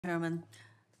Chairman.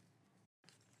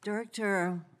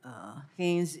 Director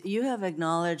Haynes, you have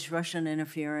acknowledged Russian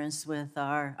interference with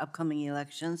our upcoming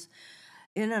elections.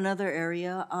 In another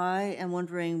area, I am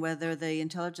wondering whether the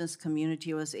intelligence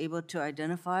community was able to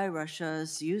identify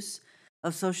Russia's use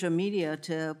of social media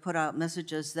to put out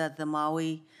messages that the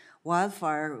Maui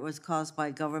wildfire was caused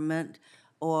by government,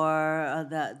 or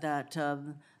that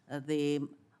the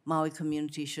Maui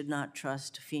community should not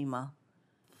trust FEMA.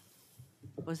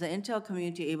 Was the intel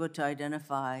community able to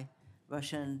identify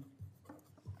Russian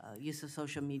use of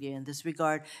social media in this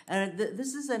regard? And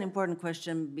this is an important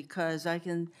question because I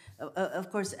can,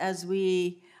 of course, as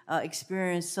we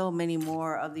experience so many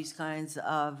more of these kinds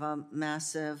of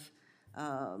massive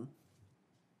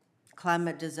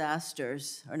climate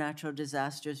disasters or natural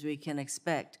disasters, we can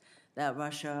expect that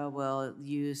Russia will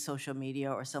use social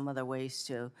media or some other ways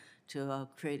to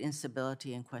create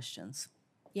instability and questions.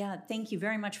 Yeah, thank you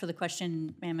very much for the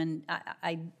question, ma'am. And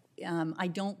I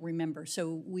don't remember,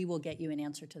 so we will get you an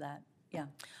answer to that. Yeah.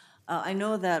 I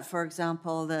know that, for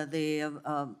example,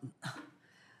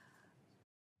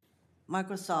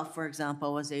 Microsoft, for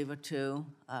example, was able to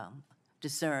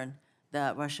discern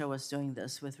that Russia was doing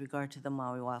this with regard to the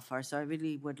Maui wildfire. So I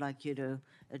really would like you to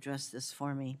address this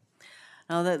for me.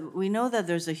 Now that we know that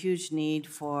there's a huge need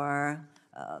for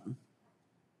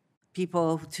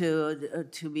people to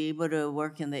be able to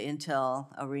work in the Intel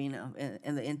arena,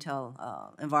 in the Intel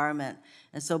environment.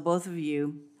 And so both of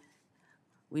you,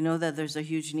 we know that there's a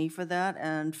huge need for that.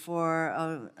 And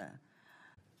for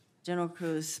General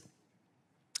Cruz,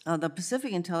 the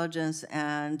Pacific Intelligence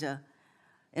and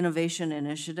Innovation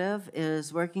Initiative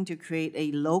is working to create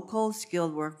a local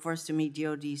skilled workforce to meet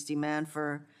DoD's demand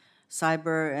for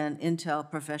cyber and intel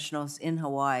professionals in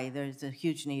Hawaii. There's a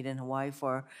huge need in Hawaii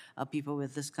for people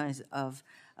with this kind of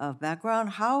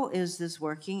background. How is this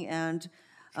working, and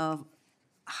how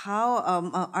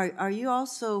are you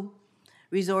also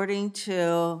resorting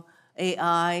to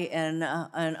AI and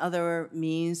other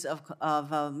means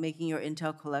of making your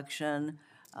intel collection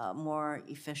more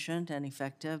efficient and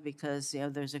effective? Because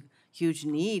there's a huge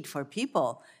need for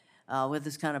people with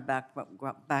this kind of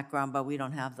background, but we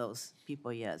don't have those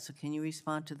people yet. So can you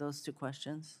respond to those two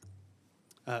questions?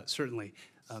 Certainly.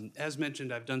 As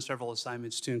mentioned, I've done several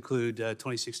assignments to include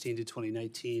 2016 to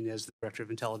 2019 as the Director of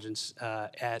Intelligence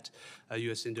at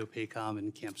U.S. Indo-PACOM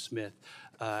and Camp Smith,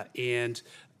 and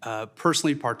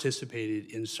personally participated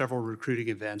in several recruiting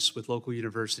events with local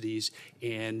universities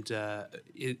and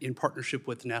in partnership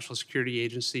with the National Security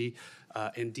Agency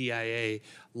and DIA,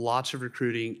 lots of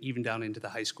recruiting, even down into the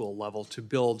high school level, to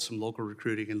build some local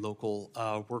recruiting and local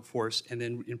workforce, and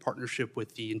then in partnership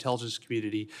with the intelligence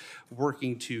community,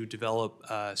 working to develop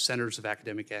centers of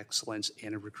academic excellence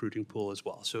and a recruiting pool as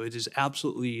well. So it is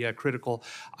absolutely critical.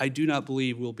 I do not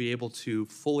believe we'll be able to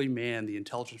fully man the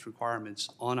intelligence requirements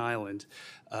on island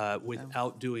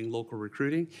without doing local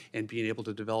recruiting and being able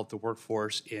to develop the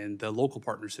workforce, and the local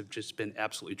partners have just been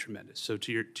absolutely tremendous. So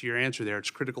to your answer there,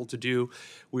 it's critical to do.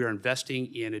 We are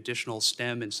investing in additional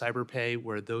STEM and cyber pay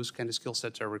where those kind of skill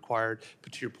sets are required,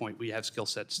 but to your point, we have skill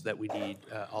sets that we need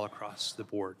all across the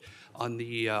board. On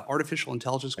the artificial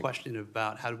intelligence question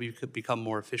about how do we become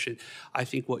more efficient, I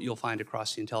think what you'll find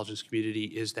across the intelligence community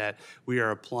is that we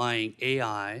are applying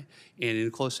AI, and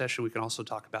in closed session we can also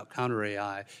talk about counter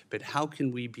AI, but how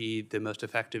can we be the most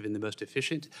effective and the most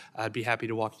efficient? I'd be happy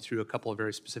to walk you through a couple of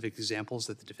very specific examples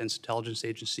that the Defense Intelligence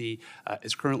Agency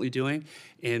is currently doing.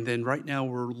 And then right now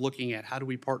we're looking at how do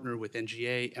we partner with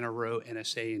NGA, NRO,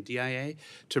 NSA, and DIA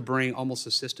to bring almost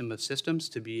a system of systems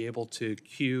to be able to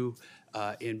queue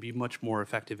and be much more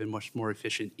effective and much more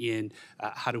efficient in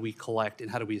how do we collect and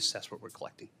how do we assess what we're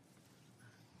collecting.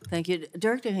 Thank you.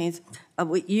 Director Haynes,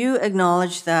 you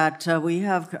acknowledge that we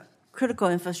have critical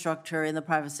infrastructure in the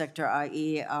private sector,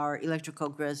 i.e. our electrical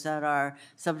grids that are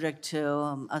subject to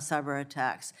cyber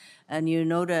attacks. And you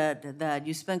noted that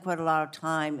you spent quite a lot of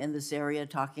time in this area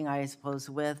talking, I suppose,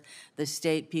 with the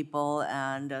state people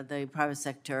and the private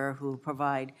sector who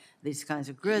provide these kinds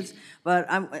of grids. But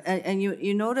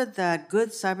you noted that good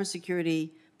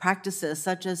cybersecurity practices,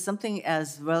 such as something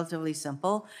as relatively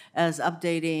simple as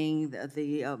updating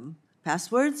the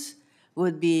passwords,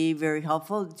 would be very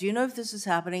helpful. Do you know if this is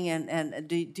happening, and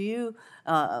do you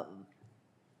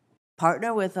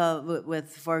partner with,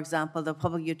 for example, the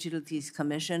Public Utilities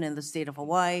Commission in the state of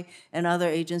Hawaii and other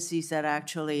agencies that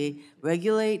actually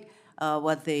regulate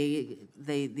what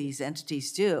these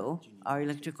entities do, our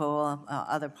electrical,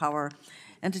 other power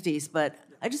entities? But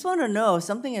I just want to know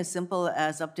something as simple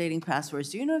as updating passwords.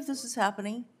 Do you know if this is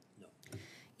happening?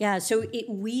 Yeah, so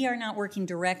we are not working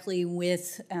directly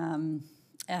with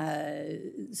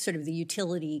sort of the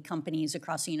utility companies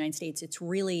across the United States. It's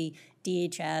really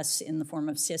DHS in the form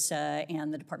of CISA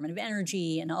and the Department of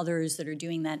Energy and others that are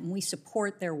doing that. And we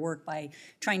support their work by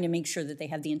trying to make sure that they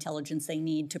have the intelligence they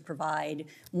need to provide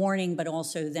warning, but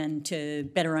also then to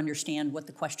better understand what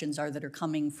the questions are that are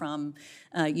coming from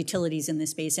utilities in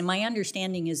this space. And my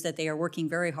understanding is that they are working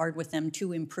very hard with them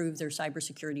to improve their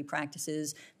cybersecurity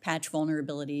practices, patch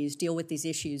vulnerabilities, deal with these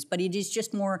issues. But it is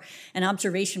just more an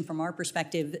observation from our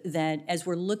perspective that as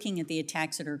we're looking at the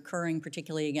attacks that are occurring,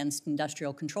 particularly against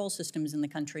industrial control systems in the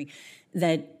country,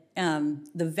 that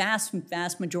the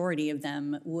vast majority of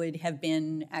them would have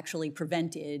been actually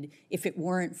prevented if it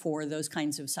weren't for those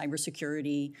kinds of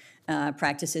cybersecurity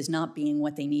practices not being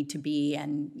what they need to be,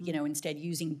 and instead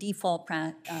using default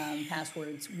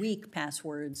passwords, weak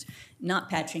passwords, not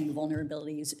patching the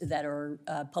vulnerabilities that are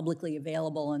publicly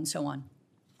available, and so on.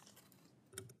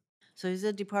 So is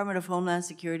it Department of Homeland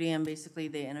Security and basically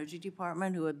the Energy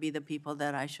Department who would be the people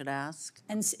that I should ask?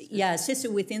 And yeah,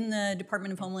 CISA within the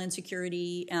Department of Homeland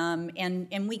Security,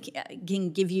 and we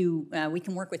can give you, we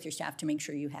can work with your staff to make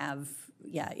sure you have,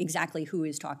 exactly who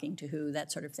is talking to who,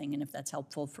 that sort of thing, and if that's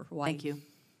helpful for Hawaii. Thank you.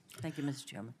 Thank you, Mr.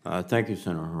 Chairman. Thank you,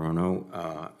 Senator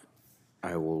Hirono.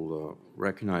 I will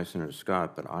recognize Senator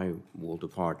Scott, but I will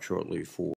depart shortly for